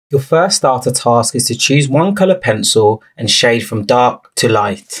Your first starter task is to choose one colour pencil and shade from dark to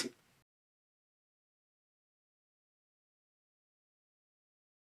light.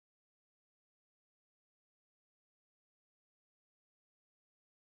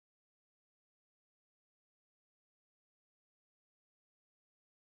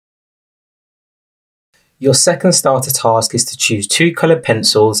 Your second starter task is to choose two coloured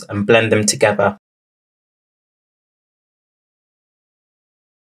pencils and blend them together.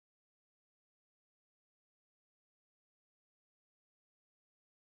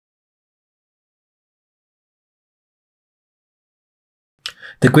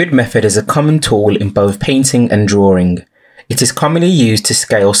 The grid method is a common tool in both painting and drawing. It is commonly used to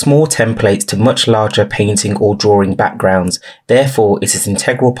scale small templates to much larger painting or drawing backgrounds, therefore it is an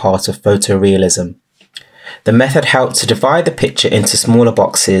integral part of photorealism. The method helps to divide the picture into smaller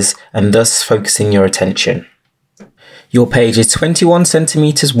boxes and thus focusing your attention. Your page is 21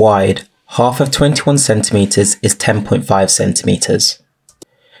 centimeters wide, half of 21 centimeters is 10.5 centimeters.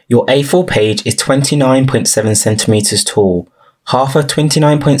 Your A4 page is 29.7 centimeters tall, half of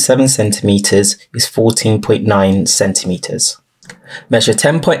 29.7 centimeters is 14.9 centimeters. Measure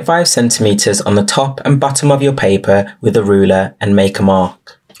 10.5 centimeters on the top and bottom of your paper with a ruler and make a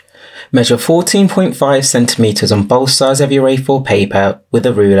mark. Measure 14.5 centimeters on both sides of your A4 paper with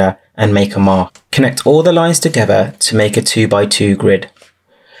a ruler and make a mark. Connect all the lines together to make a 2x2 grid.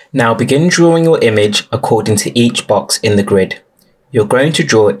 Now begin drawing your image according to each box in the grid. You're going to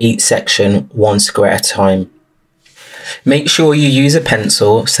draw each section one square at a time. Make sure you use a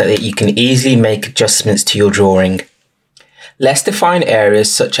pencil so that you can easily make adjustments to your drawing. Less defined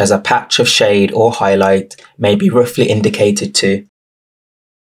areas such as a patch of shade or highlight may be roughly indicated too.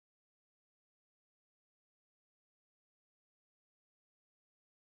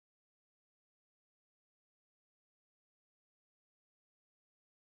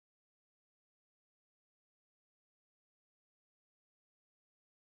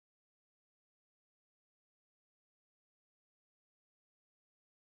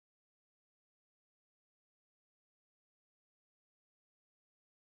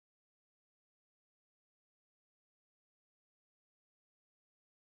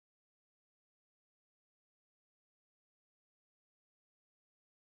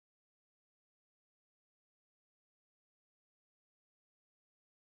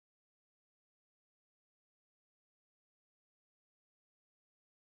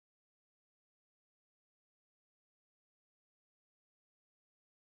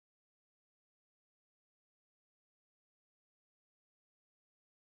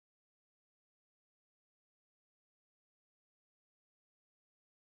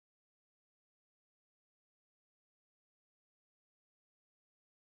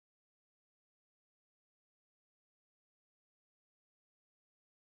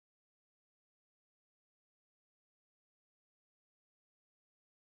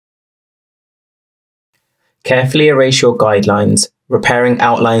 Carefully erase your guidelines, repairing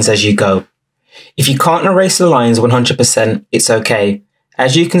outlines as you go. If you can't erase the lines 100%, it's okay.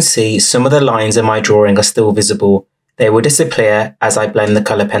 As you can see, some of the lines in my drawing are still visible. They will disappear as I blend the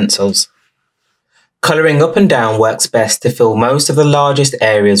colour pencils. Colouring up and down works best to fill most of the largest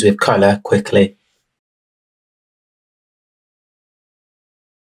areas with colour quickly.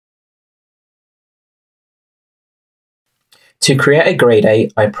 To create a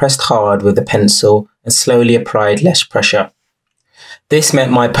gradient, I pressed hard with the pencil and slowly applied less pressure. This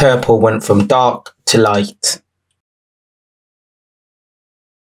meant my purple went from dark to light.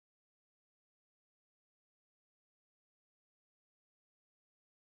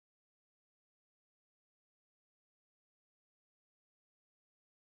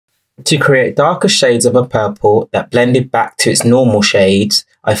 To create darker shades of a purple that blended back to its normal shades,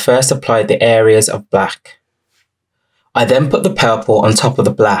 I first applied the areas of black. I then put the purple on top of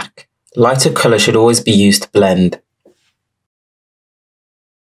the black. Lighter colour should always be used to blend.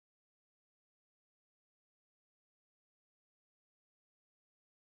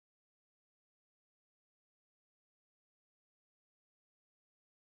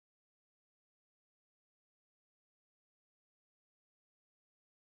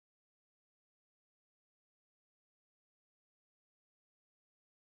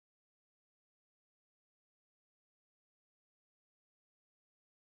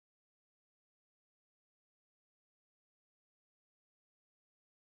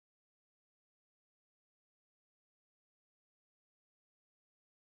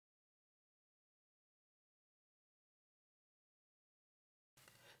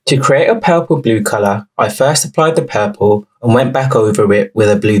 To create a purple-blue colour, I first applied the purple and went back over it with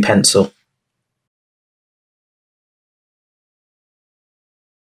a blue pencil.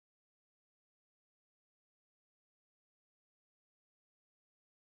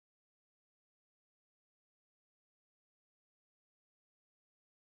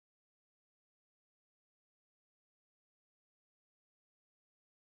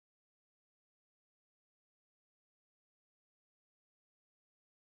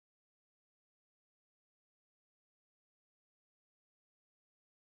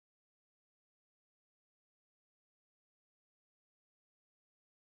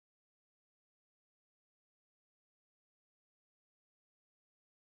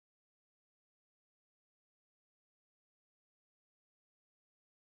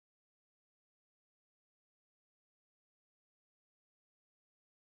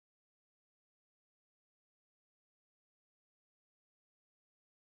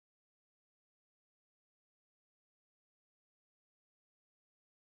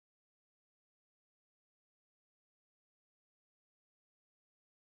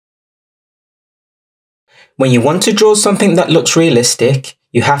 When you want to draw something that looks realistic,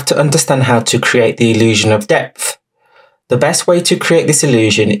 you have to understand how to create the illusion of depth. The best way to create this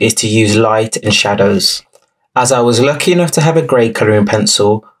illusion is to use light and shadows. As I was lucky enough to have a grey colouring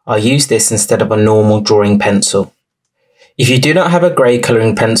pencil, I used this instead of a normal drawing pencil. If you do not have a grey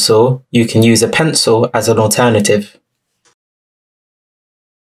colouring pencil, you can use a pencil as an alternative.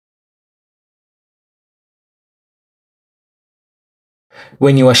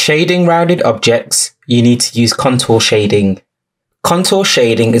 When you are shading rounded objects, you need to use contour shading. Contour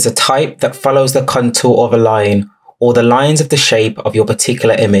shading is a type that follows the contour of a line or the lines of the shape of your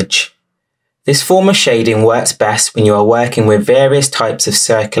particular image. This form of shading works best when you are working with various types of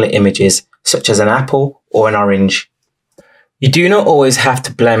circular images, such as an apple or an orange. You do not always have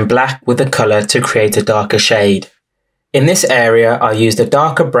to blend black with a colour to create a darker shade. In this area, I used a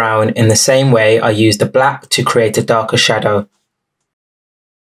darker brown in the same way I used the black to create a darker shadow,